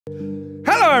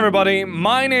Hello everybody,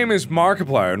 my name is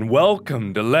Markiplier and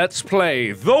welcome to Let's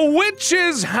Play The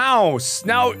Witch's House!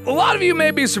 Now, a lot of you may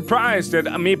be surprised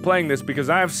at me playing this because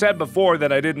I have said before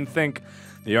that I didn't think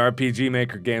the RPG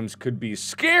Maker games could be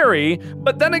scary,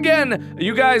 but then again,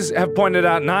 you guys have pointed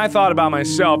out, and I thought about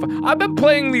myself, I've been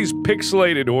playing these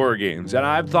pixelated horror games, and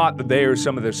I've thought that they are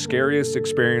some of the scariest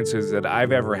experiences that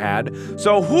I've ever had.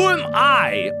 So who am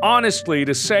I, honestly,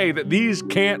 to say that these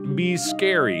can't be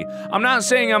scary? I'm not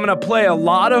saying I'm gonna play a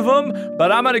lot of them,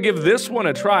 but I'm gonna give this one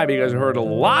a try because I heard a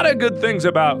lot of good things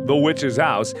about The Witch's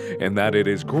House, and that it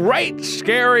is great,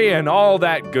 scary, and all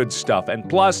that good stuff. And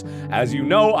plus, as you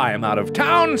know, I am out of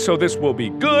town, so this will be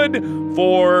good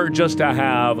for just to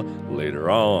have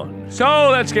later on. So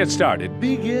let's get started.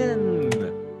 Begin.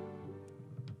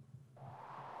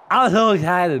 I'm so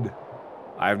excited.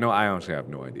 I honestly have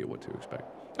no idea what to expect.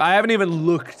 I haven't even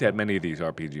looked at many of these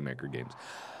RPG Maker games.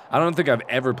 I don't think I've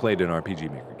ever played an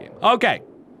RPG Maker game. Okay.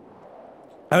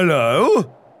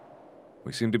 Hello?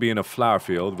 We seem to be in a flower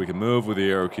field. We can move with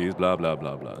the arrow keys, blah, blah,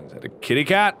 blah, blah. Is that a kitty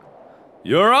cat?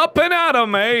 You're up and out of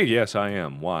me! Yes, I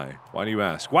am. Why? Why do you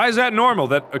ask? Why is that normal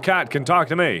that a cat can talk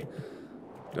to me?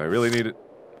 Do I really need it?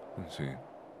 Let's see.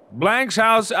 Blank's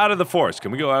house out of the forest. Can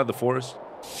we go out of the forest?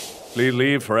 Please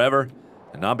leave forever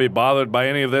and not be bothered by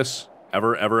any of this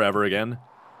ever, ever, ever again.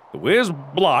 The way is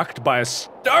blocked by a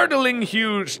startlingly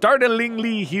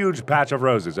huge patch of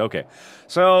roses. Okay.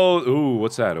 So, ooh,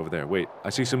 what's that over there? Wait, I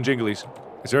see some jinglies.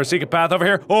 Is there a secret path over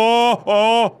here?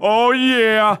 Oh,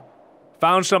 yeah!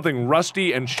 Found something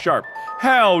rusty and sharp.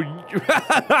 Hell,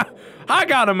 I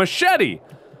got a machete!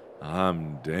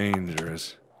 I'm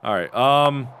dangerous. Alright,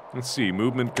 let's see,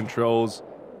 movement controls.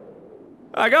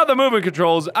 I got the movement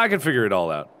controls, I can figure it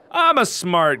all out. I'm a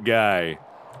smart guy.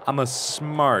 I'm a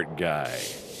smart guy.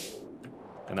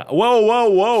 And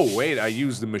whoa, wait, I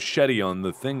used the machete on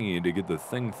the thingy to get the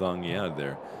thing-thongy out of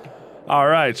there.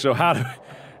 Alright, so how do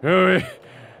we...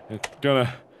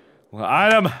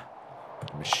 item...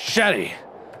 Machete!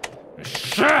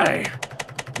 Machete!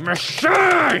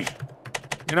 Machete!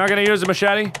 You're not gonna use a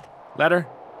machete? Letter?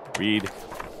 Read.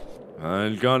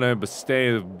 I'm gonna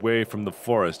stay away from the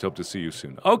forest. Hope to see you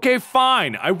soon. Okay,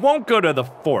 fine. I won't go to the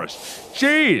forest.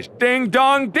 Jeez, ding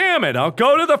dong damn it. I'll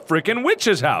go to the frickin'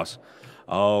 witch's house.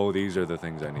 Oh, these are the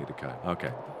things I need to cut.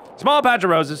 Okay. Small patch of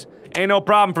roses. Ain't no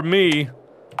problem for me.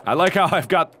 I like how I've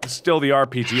got still the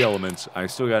RPG elements. I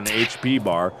still got an HP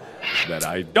bar that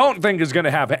I don't think is gonna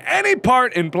have any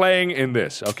part in playing in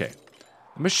this. Okay.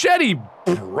 The machete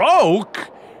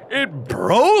broke? It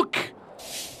broke?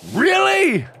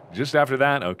 Really? Just after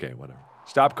that? Okay, whatever.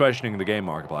 Stop questioning the game,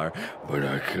 Markiplier. But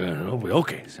I can't.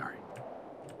 Okay, sorry.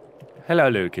 Hello,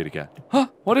 little kitty cat. Huh?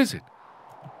 What is it?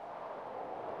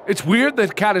 It's weird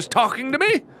that cat is talking to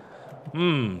me?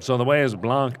 So the way is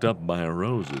blocked up by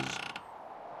roses.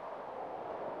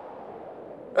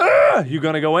 You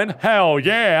gonna go in? Hell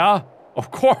yeah!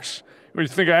 Of course! You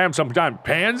think I am some kind of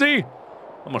pansy?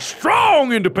 I'm a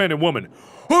strong, independent woman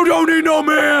who don't need no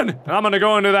man! I'm gonna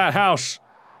go into that house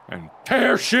and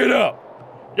tear shit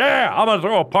up! Yeah! I'm gonna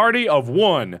throw a party of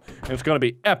one, and it's gonna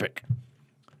be epic.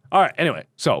 Alright, anyway,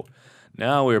 so,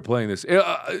 now we're playing this.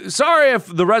 Sorry if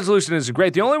the resolution isn't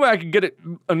great. The only way I could get it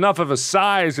enough of a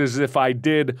size is if I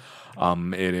did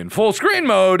it in full screen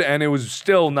mode, and it was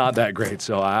still not that great,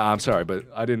 so I'm sorry, but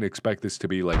I didn't expect this to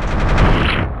be like...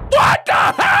 What the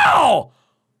hell?!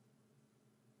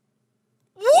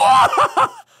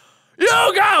 What?! You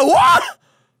got what?!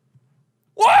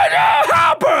 What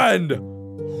happened?!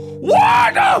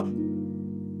 What the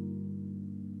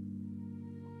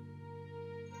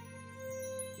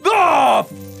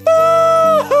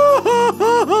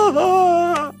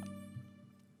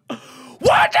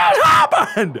What just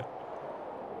happened?!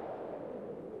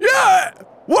 Yeah!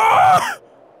 What?!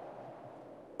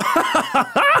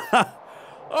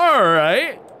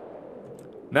 Alright.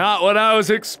 Not what I was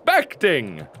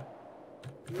expecting.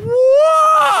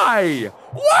 Why?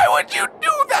 Why would you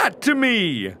do that to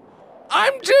me?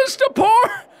 I'm just a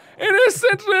poor,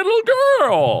 innocent little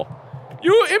girl.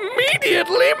 You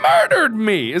immediately murdered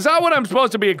me. Is that what I'm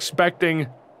supposed to be expecting?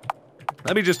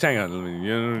 Let me just hang on.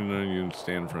 You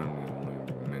stand in front of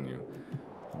the menu.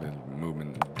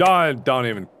 Movement. Don't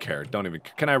even care. Don't even.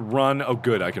 Can I run? Oh,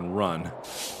 good. I can run.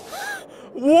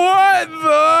 What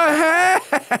the heck?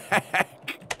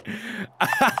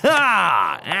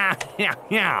 I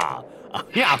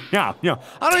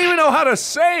don't even know how to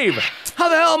save. How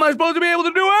the hell am I supposed to be able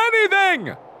to do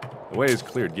anything? The way is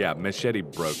cleared. Yeah, machete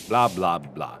broke. Blah, blah,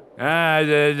 blah.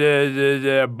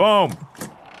 Boom.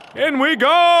 In we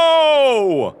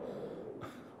go!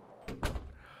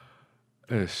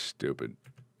 It's stupid.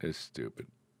 It's stupid.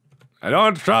 I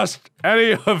don't trust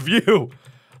any of you.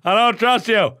 I don't trust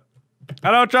you.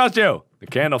 I don't trust you. The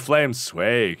candle flames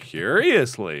sway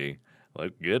curiously.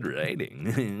 What good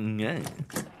writing.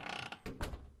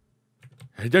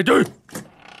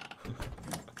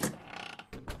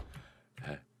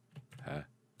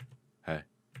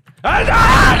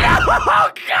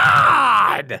 Oh,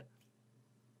 God!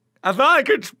 I thought I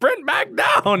could sprint back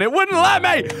down. It wouldn't let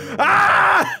me.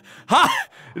 Ah! Ha!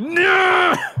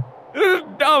 No! It was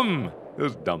dumb. It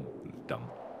was dumb. It was dumb.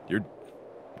 You're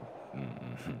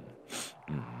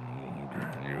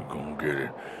gonna get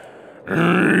it.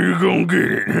 You're gonna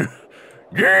get it.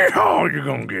 Yeehaw, you're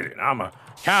gonna get it. I'm a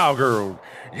cowgirl.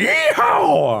 Yeehaw!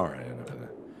 All right.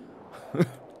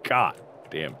 God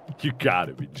damn, you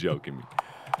gotta be joking me.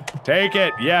 Take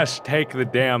it. Yes, take the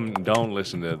damn. Don't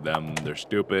listen to them. They're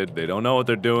stupid. They don't know what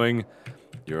they're doing.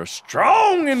 You're a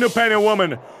strong, independent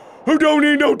woman who don't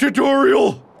need no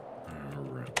tutorial.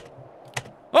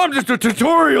 I'm just a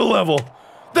tutorial level.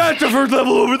 That's the first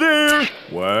level over there.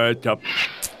 What up?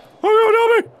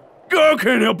 Oh, help me. I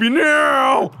can't help you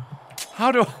now.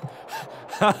 How do...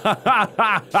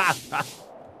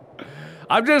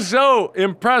 I'm just so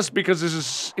impressed because this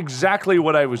is exactly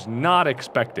what I was not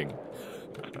expecting.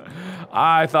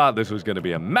 I thought this was going to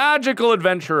be a magical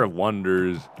adventure of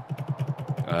wonders.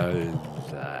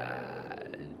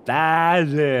 That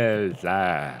is...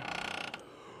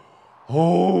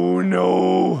 Oh,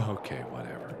 no. Okay,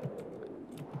 whatever.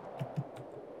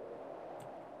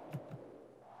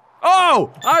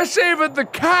 Oh! I saved the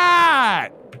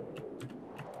cat!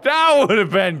 That would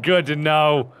have been good to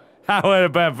know. That would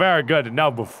have been very good to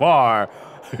know before.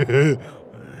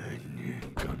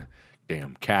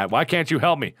 Damn cat, why can't you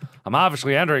help me? I'm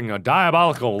obviously entering a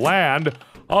diabolical land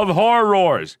of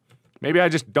horrors. Maybe I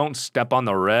just don't step on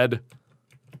the red.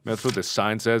 That's what the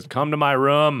sign says. Come to my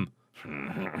room.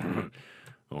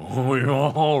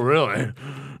 Oh, really?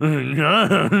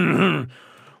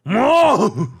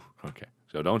 Okay,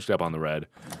 so don't step on the red,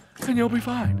 and you'll be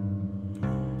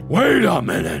fine. Wait a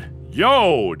minute.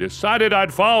 Yo, decided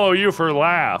I'd follow you for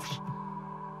laughs.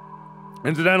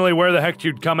 Incidentally, where the heck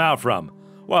you'd come out from?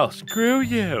 Well, screw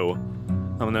you.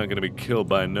 I'm not gonna be killed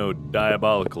by no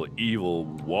diabolical evil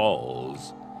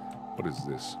walls. What is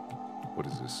this? What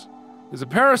is this? There's a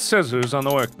pair of scissors on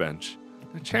the workbench.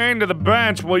 They're chained to the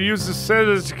bench. We'll use the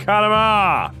scissors to cut them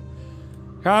off.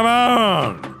 Come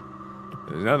on.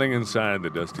 There's nothing inside the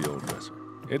dusty old dresser.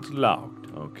 It's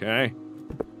locked, okay?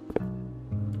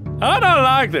 I don't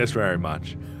like this very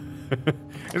much.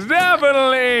 It's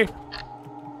definitely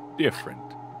different.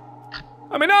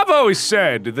 I mean, I've always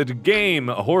said that a game,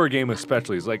 a horror game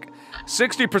especially, is like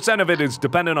 60% of it is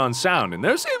dependent on sound, and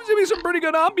there seems to be some pretty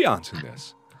good ambiance in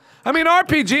this. I mean,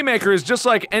 RPG Maker is just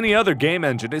like any other game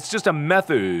engine. It's just a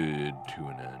method to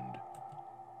an end.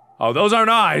 Oh, those aren't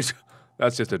eyes.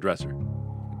 That's just a dresser.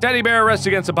 Teddy bear rests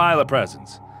against a pile of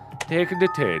presents. Take the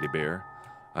teddy bear.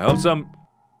 I hope some...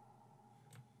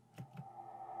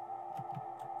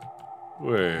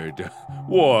 Wait,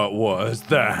 what was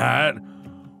that?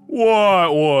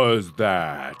 What was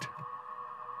that?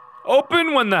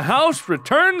 Open when the house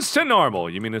returns to normal.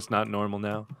 You mean it's not normal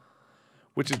now?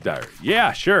 Which is diary.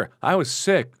 Yeah, sure. I was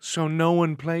sick, so no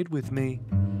one played with me.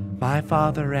 My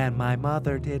father and my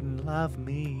mother didn't love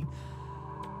me.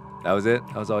 That was it?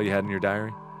 That was all you had in your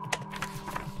diary?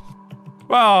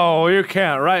 Well, you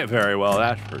can't write very well,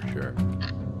 that's for sure.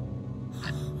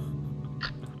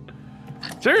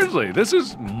 Seriously, this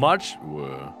is much...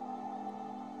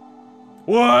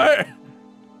 What?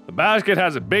 The basket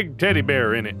has a big teddy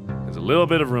bear in it. There's a little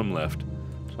bit of room left.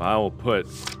 So I will put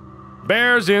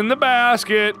bears in the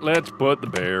basket. Let's put the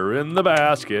bear in the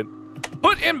basket.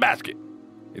 Put in basket.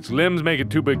 Its limbs make it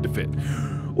too big to fit.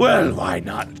 Well, why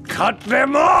not cut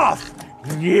them off?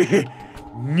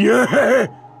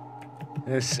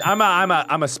 This, I'm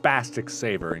a spastic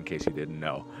saver, in case you didn't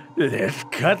know. Let's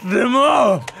cut them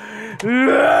off.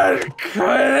 Let's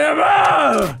cut them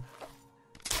off.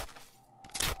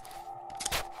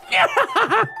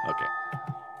 Okay.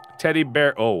 Teddy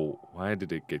bear. Oh, why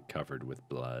did it get covered with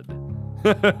blood?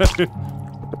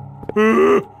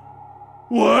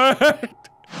 What?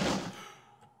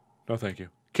 No, thank you.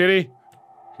 Kitty,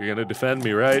 you're gonna defend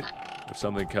me, right? If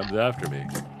something comes after me,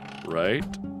 right?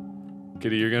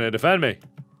 Kitty, you're gonna defend me.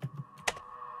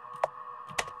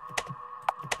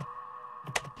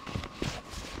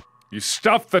 You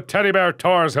stuffed the teddy bear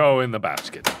torso in the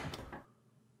basket.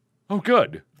 Oh,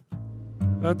 good.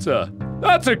 That's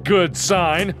a good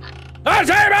sign. The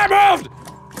teddy bear moved!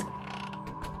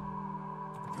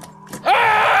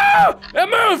 Ah! It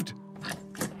moved!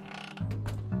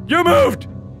 You moved!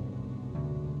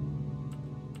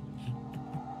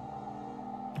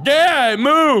 Yeah, it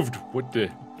moved! What the?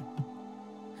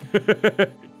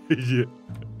 Yeah.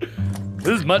 This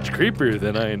is much creepier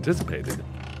than I anticipated.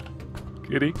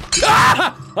 Kitty.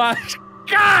 Ah! Oh,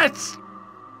 gosh!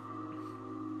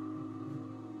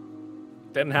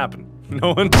 Didn't happen.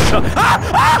 No one saw.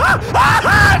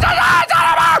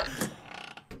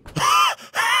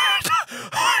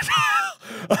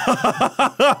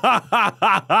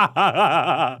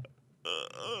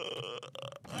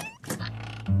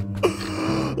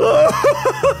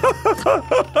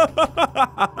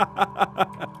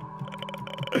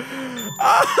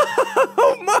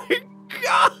 Oh my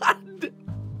God!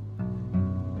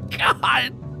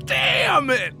 God damn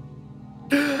it!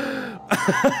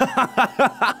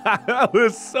 That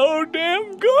was so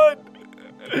damn good!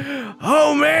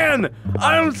 Oh man!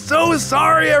 I'm so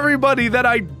sorry, everybody, that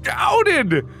I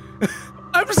doubted!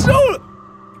 I'm so...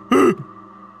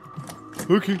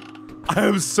 Okay. I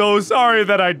am so sorry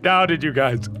that I doubted you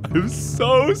guys. I'm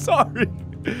so sorry.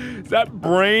 Is that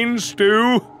brain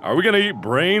stew? Are we gonna eat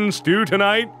brain stew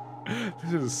tonight?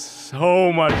 This is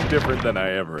so much different than I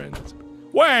ever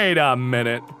anticipated. Wait a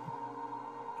minute.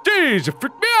 Jeez, you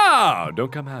freaked me out!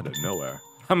 Don't come out of nowhere.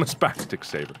 I'm a spastic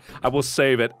saver. I will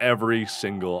save at every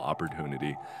single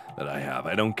opportunity that I have.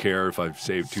 I don't care if I've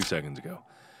saved 2 seconds ago.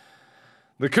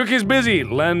 The cookie's busy.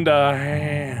 Lend a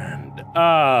hand.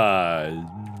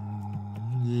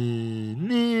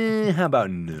 How about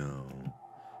no?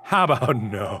 How about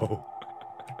no?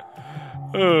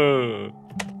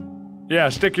 Yeah,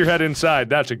 stick your head inside.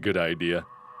 That's a good idea.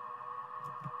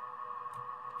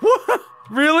 What?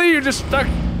 Really? You just stuck?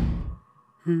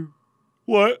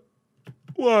 What?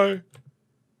 Why?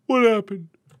 What happened?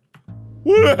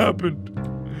 What happened?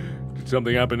 Did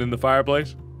something happen in the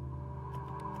fireplace?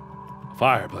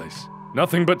 Fireplace.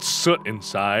 Nothing but soot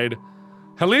inside.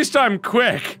 At least I'm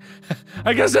quick.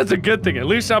 I guess that's a good thing. At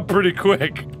least I'm pretty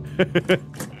quick.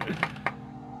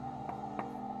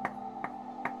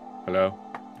 Hello?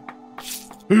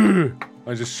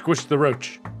 I just squished the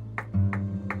roach.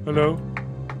 Hello?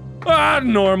 Ah,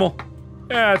 normal.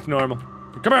 Yeah, it's normal.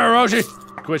 Come here, Roshi.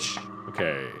 Squish.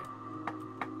 Okay.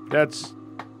 That's...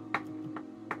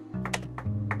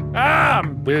 Ah,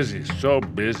 I'm busy. So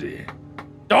busy.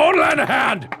 Don't lend a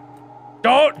hand!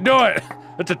 Don't do it!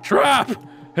 It's a trap!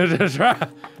 It's a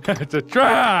trap! It's a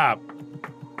trap!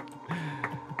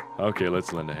 Okay,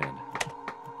 let's lend a hand.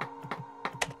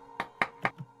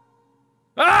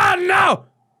 Ah, no!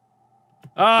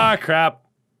 Ah, crap.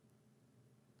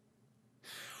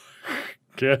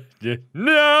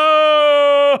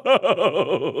 No!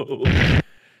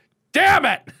 Damn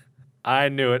it! I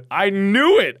knew it. I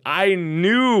knew it! I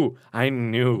knew! I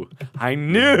knew! I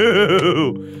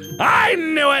knew! I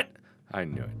knew it! I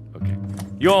knew it. Okay.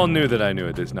 You all knew that I knew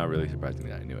it. It's not really surprising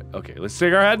that I knew it. Okay, let's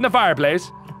stick our head in the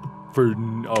fireplace. For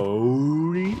no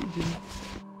reason.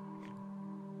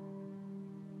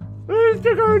 Let's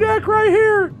stick our neck right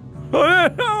here. Oh,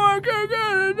 no, no.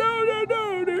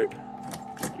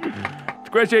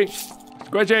 Squishy.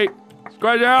 Squishy.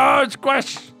 Squishy. Oh,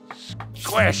 squish.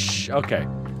 Squish. Okay.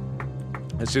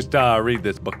 Let's just read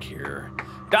this book here.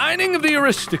 Dining of the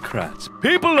aristocrats.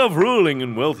 People of ruling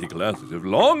and wealthy classes have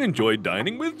long enjoyed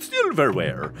dining with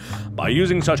silverware. By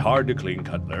using such hard-to-clean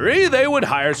cutlery, they would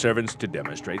hire servants to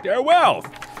demonstrate their wealth.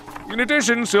 In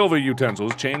addition, silver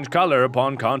utensils change color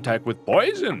upon contact with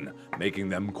poison, making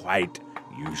them quite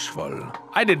useful.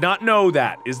 I did not know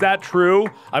that. Is that true?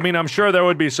 I mean, I'm sure there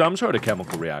would be some sort of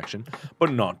chemical reaction,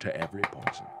 but not to every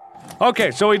poison.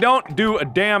 Okay, so we don't do a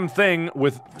damn thing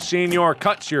with Senior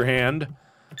Cuts Your Hand.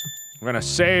 We're gonna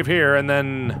save here, and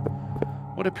then...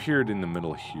 What appeared in the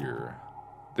middle here?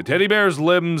 The teddy bear's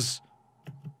limbs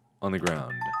on the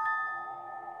ground.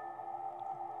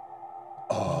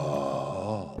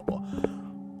 Oh.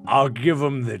 I'll give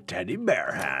him the teddy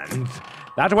bear hand.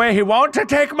 That way he won't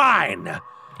take mine.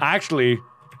 Actually,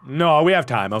 no, we have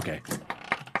time, okay.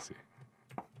 Let's see.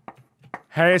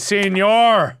 Hey,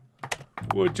 Senor.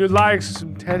 Would you like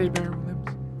some teddy bear limbs?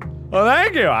 Well,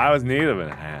 thank you. I was in need of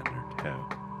a hand or two.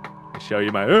 Show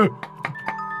you my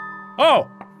oh,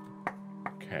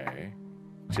 okay,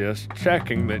 just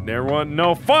checking that there wasn't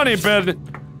no funny business.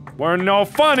 We're no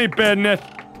funny business.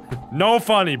 No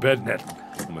funny business.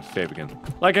 I'm gonna save again.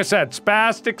 Like I said,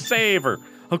 spastic saver.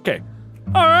 Okay,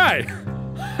 all right.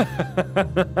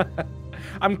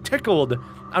 I'm tickled.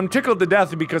 I'm tickled to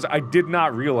death because I did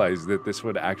not realize that this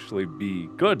would actually be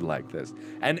good like this.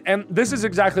 And this is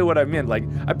exactly what I meant. Like,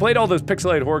 I played all those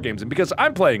pixelated horror games, and because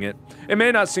I'm playing it, it may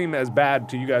not seem as bad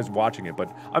to you guys watching it, but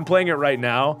I'm playing it right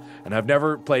now, and I've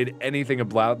never played anything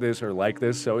about this or like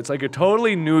this, so it's like a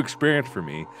totally new experience for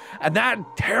me. And that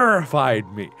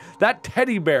terrified me. That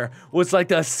teddy bear was like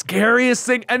the scariest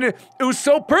thing, and it was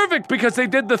so perfect because they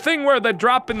did the thing where they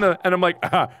drop in the, and I'm like,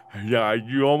 yeah,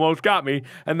 you almost got me,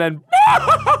 and then,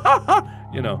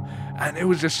 you know, and it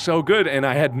was just so good, and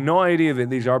I had no idea that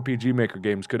these RPG Maker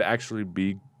games could actually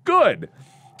be good.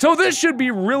 So this should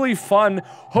be really fun.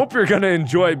 Hope you're gonna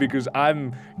enjoy, because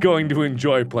I'm going to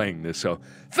enjoy playing this. So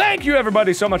thank you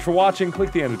everybody so much for watching.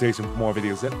 Click the annotation for more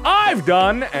videos that I've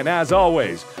done, and as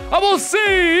always, I will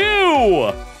see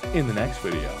you in the next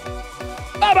video.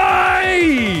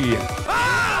 Bye-bye!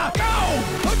 Ah,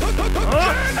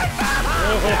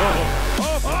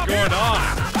 what's going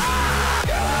on?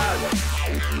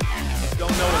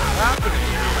 Don't know what's happening.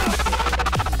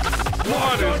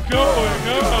 What is going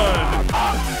on?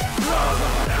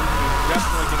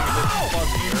 Definitely getting a bit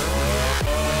fuzzier.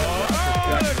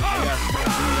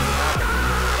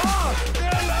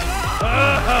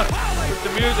 With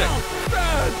the music.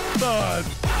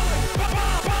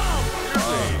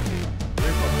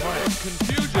 Seriously,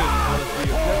 confusion was the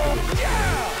objective.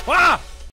 Ah!